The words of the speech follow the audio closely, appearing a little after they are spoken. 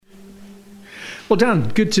Well, Dan,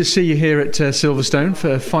 good to see you here at Silverstone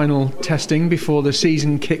for final testing before the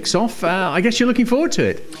season kicks off. I guess you're looking forward to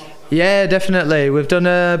it. Yeah, definitely. We've done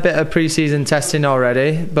a bit of pre-season testing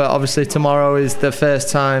already, but obviously tomorrow is the first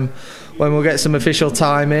time when we'll get some official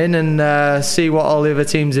time in and see what all the other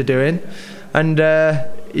teams are doing. And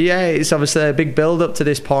yeah, it's obviously a big build up to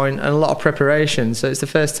this point and a lot of preparation. So it's the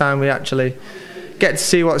first time we actually get to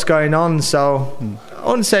see what's going on. So I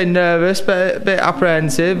wouldn't say nervous, but a bit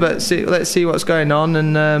apprehensive. But let's see what's going on,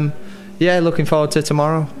 and yeah, looking forward to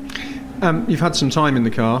tomorrow. You've had some time in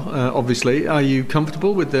the car, obviously. Are you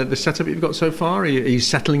comfortable with the setup you've got so far? Are you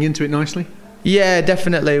settling into it nicely? Yeah,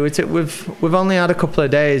 definitely. We've only had a couple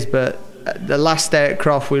of days, but the last day at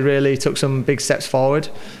Croft we really took some big steps forward.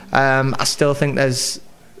 I still think there's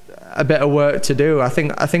a bit of work to do. I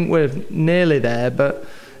think we're nearly there, but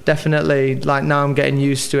definitely, like, now I'm getting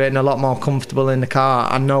used to it and a lot more comfortable in the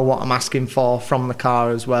car. I know what I'm asking for from the car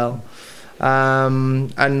as well.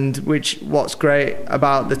 And what's great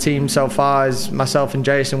about the team so far is myself and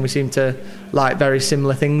Jason, we seem to like very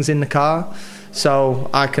similar things in the car. So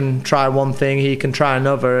I can try one thing, he can try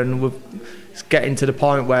another, and we're getting to the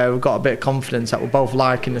point where we've got a bit of confidence that we're both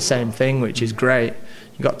liking the same thing, which is great.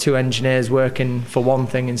 You've got two engineers working for one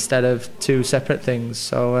thing instead of two separate things.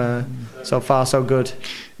 So so far so good.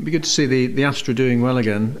 It'd be good to see the Astra doing well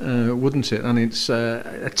again, wouldn't it? And it's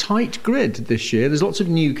a tight grid this year. There's lots of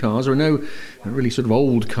new cars, or no really sort of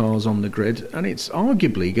old cars on the grid, and it's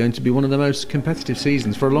arguably going to be one of the most competitive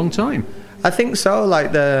seasons for a long time. I think so.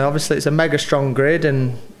 Like, obviously it's a mega strong grid,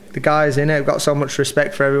 and the guys in it have got so much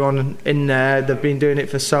respect for everyone in there. They've been doing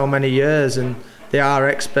it for so many years, and they are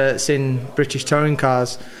experts in British touring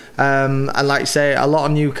cars. And like you say, a lot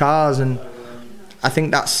of new cars, and I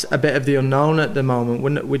think that's a bit of the unknown at the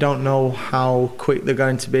moment. We don't know how quick they're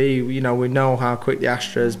going to be. You know, we know how quick the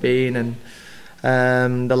Astra has been,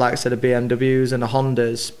 and the likes of the BMWs and the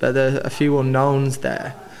Hondas, but there are a few unknowns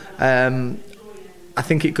there. I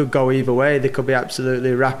think it could go either way. They could be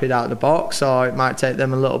absolutely rapid out of the box, or it might take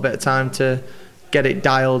them a little bit of time to get it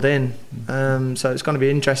dialed in. So it's going to be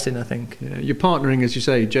interesting, I think. Yeah, you're partnering, as you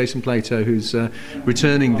say, Jason Plato, who's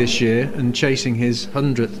returning this year and chasing his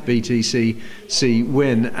 100th BTCC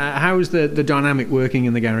win. How's the dynamic working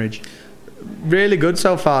in the garage? Really good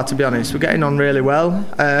so far, to be honest. We're getting on really well.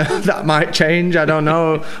 That might change, I don't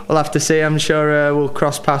know. We'll have to see. I'm sure we'll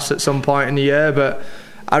cross paths at some point in the year, but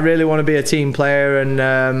I really want to be a team player,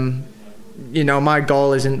 and you know, my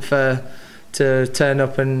goal isn't to turn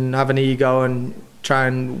up and have an ego and try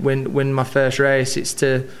and win my first race. It's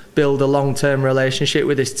to build a long-term relationship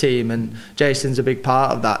with this team, and Jason's a big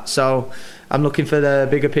part of that. So I'm looking for the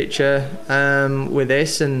bigger picture with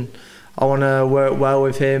this, and I want to work well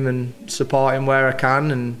with him and support him where I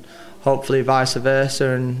can, and hopefully vice versa,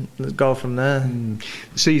 and go from there.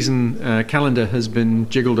 The season calendar has been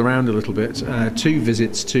jiggled around a little bit. 2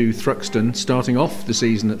 visits to Thruxton, starting off the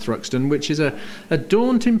season at Thruxton, which is a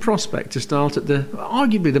daunting prospect to start at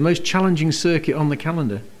arguably the most challenging circuit on the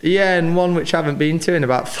calendar. Yeah, and one which I haven't been to in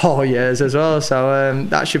about 4 years as well, so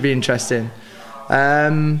that should be interesting. If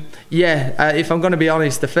I'm going to be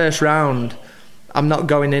honest, the first round, I'm not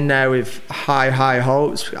going in there with high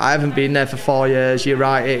hopes. I haven't been there for 4 years. You're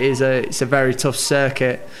right, it's a very tough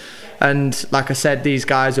circuit. And like I said, these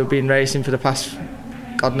guys who've been racing for the past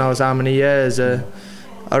God knows how many years are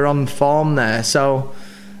on form there. So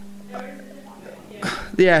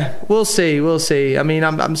yeah, we'll see. I mean,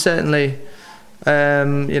 I'm certainly, I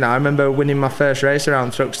remember winning my first race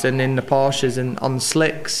around Thruxton in the Porsches and on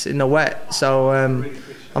slicks in the wet. So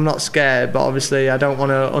I'm not scared, but obviously I don't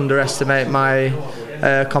want to underestimate my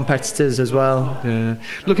competitors as well. Yeah.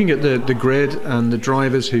 Looking at the grid and the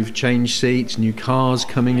drivers who've changed seats, new cars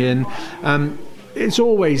coming in, it's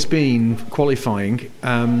always been qualifying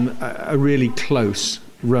a really close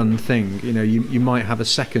run thing. You know, you might have a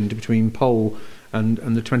second between pole and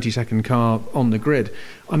the 22nd car on the grid.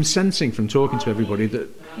 I'm sensing from talking to everybody that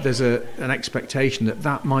there's an expectation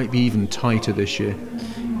that might be even tighter this year.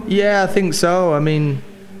 Yeah, I think so. I mean,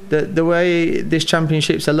 the way this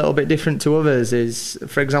championship's a little bit different to others is,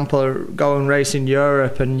 for example, go and race in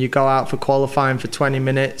Europe and you go out for qualifying for 20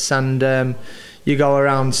 minutes and you go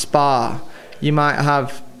around Spa. You might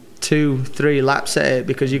have 2-3 laps at it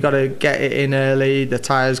because you've got to get it in early, the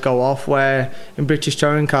tyres go off, where in British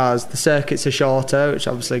touring cars the circuits are shorter, which is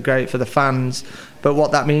obviously great for the fans, but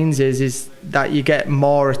what that means is that you get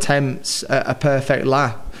more attempts at a perfect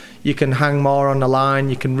lap. You can hang more on the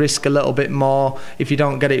line, you can risk a little bit more. If you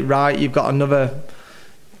don't get it right, you've got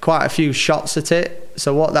quite a few shots at it.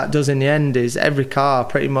 So what that does in the end is every car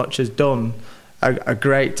pretty much has done a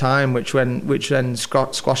great time, which then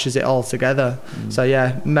squashes it all together. So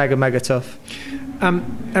yeah, mega tough.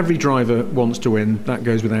 Every driver wants to win, that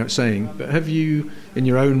goes without saying, but have you in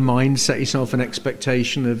your own mind set yourself an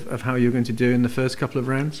expectation of how you're going to do in the first couple of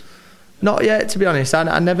rounds? Not yet, to be honest.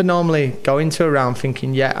 I never normally go into a round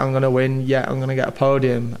thinking, yeah, I'm going to win, yeah, I'm going to get a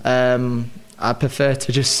podium. I prefer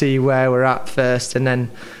to just see where we're at first and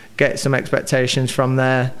then get some expectations from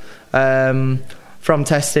there. From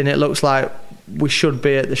testing, it looks like we should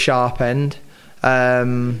be at the sharp end.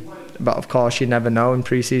 But of course, you never know in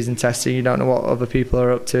pre-season testing. You don't know what other people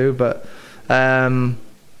are up to. But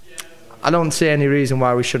I don't see any reason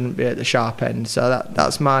why we shouldn't be at the sharp end. So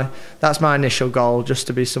that's my initial goal, just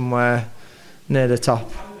to be somewhere near the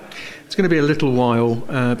top. It's going to be a little while,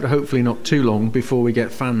 but hopefully not too long, before we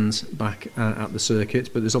get fans back at the circuit.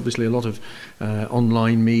 But there's obviously a lot of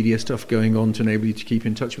online media stuff going on to enable you to keep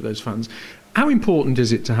in touch with those fans. How important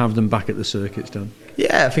is it to have them back at the circuits, Dan?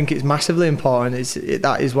 Yeah, I think it's massively important.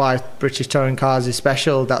 That is why British Touring Cars is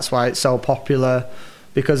special. That's why it's so popular,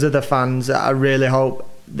 because of the fans. I really hope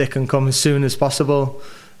they can come as soon as possible.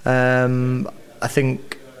 I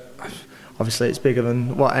think obviously it's bigger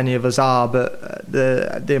than what any of us are, but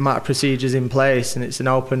the amount of procedures in place, and it's an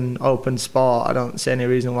open sport. I don't see any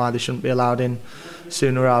reason why they shouldn't be allowed in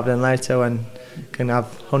sooner rather than later, when you can have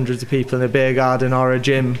hundreds of people in a beer garden or a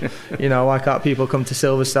gym. Why can't people come to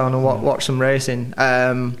Silverstone and watch some racing?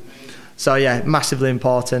 So yeah, massively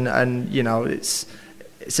important, and it's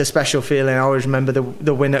a special feeling. I always remember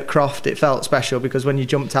the win at Croft. It felt special because when you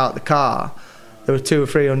jumped out the car, there were 200 or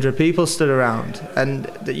 300 people stood around, and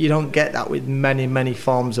you don't get that with many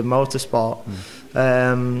forms of motorsport.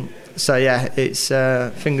 So yeah, it's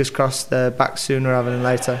fingers crossed they're back sooner rather than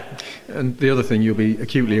later. And the other thing, you'll be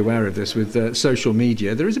acutely aware of this with social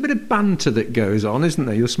media, there is a bit of banter that goes on, isn't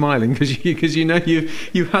there? You're smiling because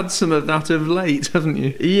you've had some of that of late, haven't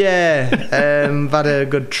you? Yeah, I've had a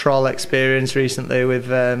good troll experience recently with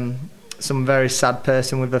some very sad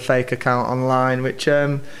person with a fake account online, which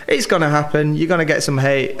it's going to happen. You're going to get some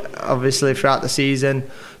hate, obviously, throughout the season.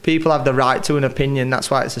 People have the right to an opinion. That's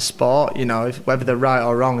why it's a sport. Whether they're right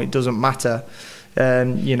or wrong, it doesn't matter.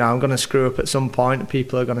 I'm going to screw up at some point, and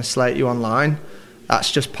people are going to slate you online.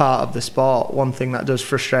 That's just part of the sport. One thing that does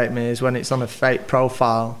frustrate me is when it's on a fake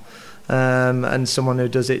profile, and someone who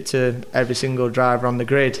does it to every single driver on the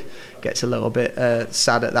grid gets a little bit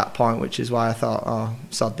sad at that point, which is why I thought, oh,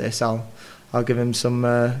 sod this, I'll give him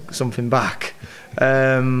something back.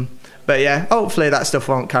 But yeah, hopefully that stuff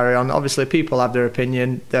won't carry on. Obviously, people have their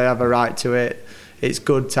opinion, they have a right to it. It's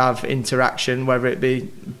good to have interaction, whether it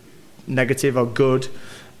be negative or good.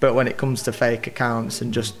 But when it comes to fake accounts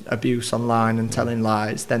and just abuse online and telling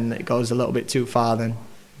lies, then it goes a little bit too far then.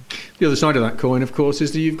 The other side of that coin, of course,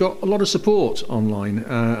 is that you've got a lot of support online,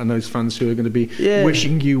 and those fans who are going to be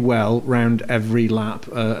wishing you well round every lap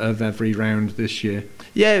of every round this year.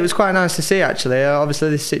 Yeah, it was quite nice to see, actually. Obviously,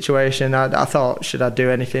 this situation, I thought, should I do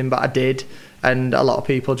anything? But I did, and a lot of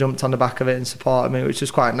people jumped on the back of it and supported me, which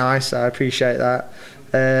was quite nice. I appreciate that.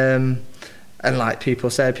 And like people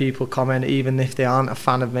say, people comment, even if they aren't a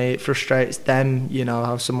fan of me, it frustrates them,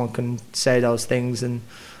 how someone can say those things and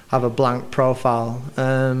have a blank profile.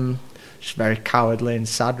 Just very cowardly and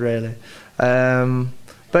sad, really.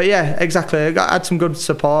 But yeah, exactly. I had some good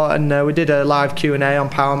support, and we did a live Q&A on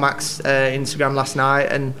PowerMax Instagram last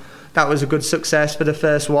night, and that was a good success for the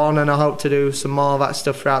first one, and I hope to do some more of that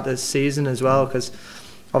stuff throughout the season as well, because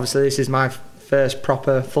obviously this is my first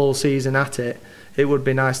proper full season at it. It would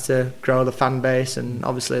be nice to grow the fan base, and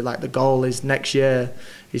obviously the goal is next year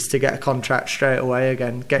is to get a contract straight away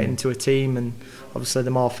again, get into a team, and obviously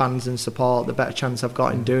the more fans and support, the better chance I've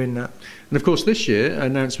got in doing that. And of course this year, an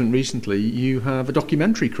announcement recently, you have a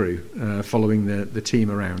documentary crew following the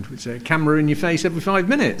team around. It's a camera in your face every 5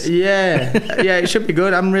 minutes. Yeah, it should be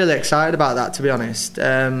good. I'm really excited about that, to be honest.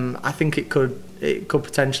 I think it could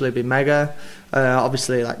potentially be mega.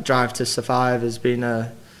 Obviously Drive to Survive has been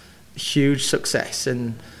a huge success,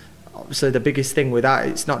 and obviously the biggest thing with that,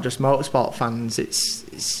 it's not just motorsport fans,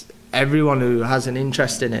 it's everyone who has an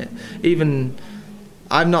interest in it. Even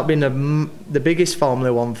I've not been the biggest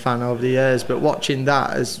Formula 1 fan over the years, but watching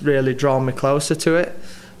that has really drawn me closer to it.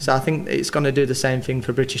 So I think it's going to do the same thing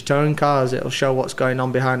for British Touring Cars. It'll show what's going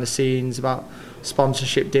on behind the scenes about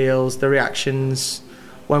sponsorship deals, the reactions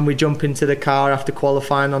when we jump into the car after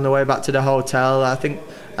qualifying on the way back to the hotel. I think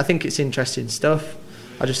it's interesting stuff.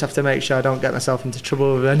 I just have to make sure I don't get myself into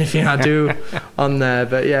trouble with anything I do on there.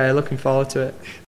 But yeah, looking forward to it.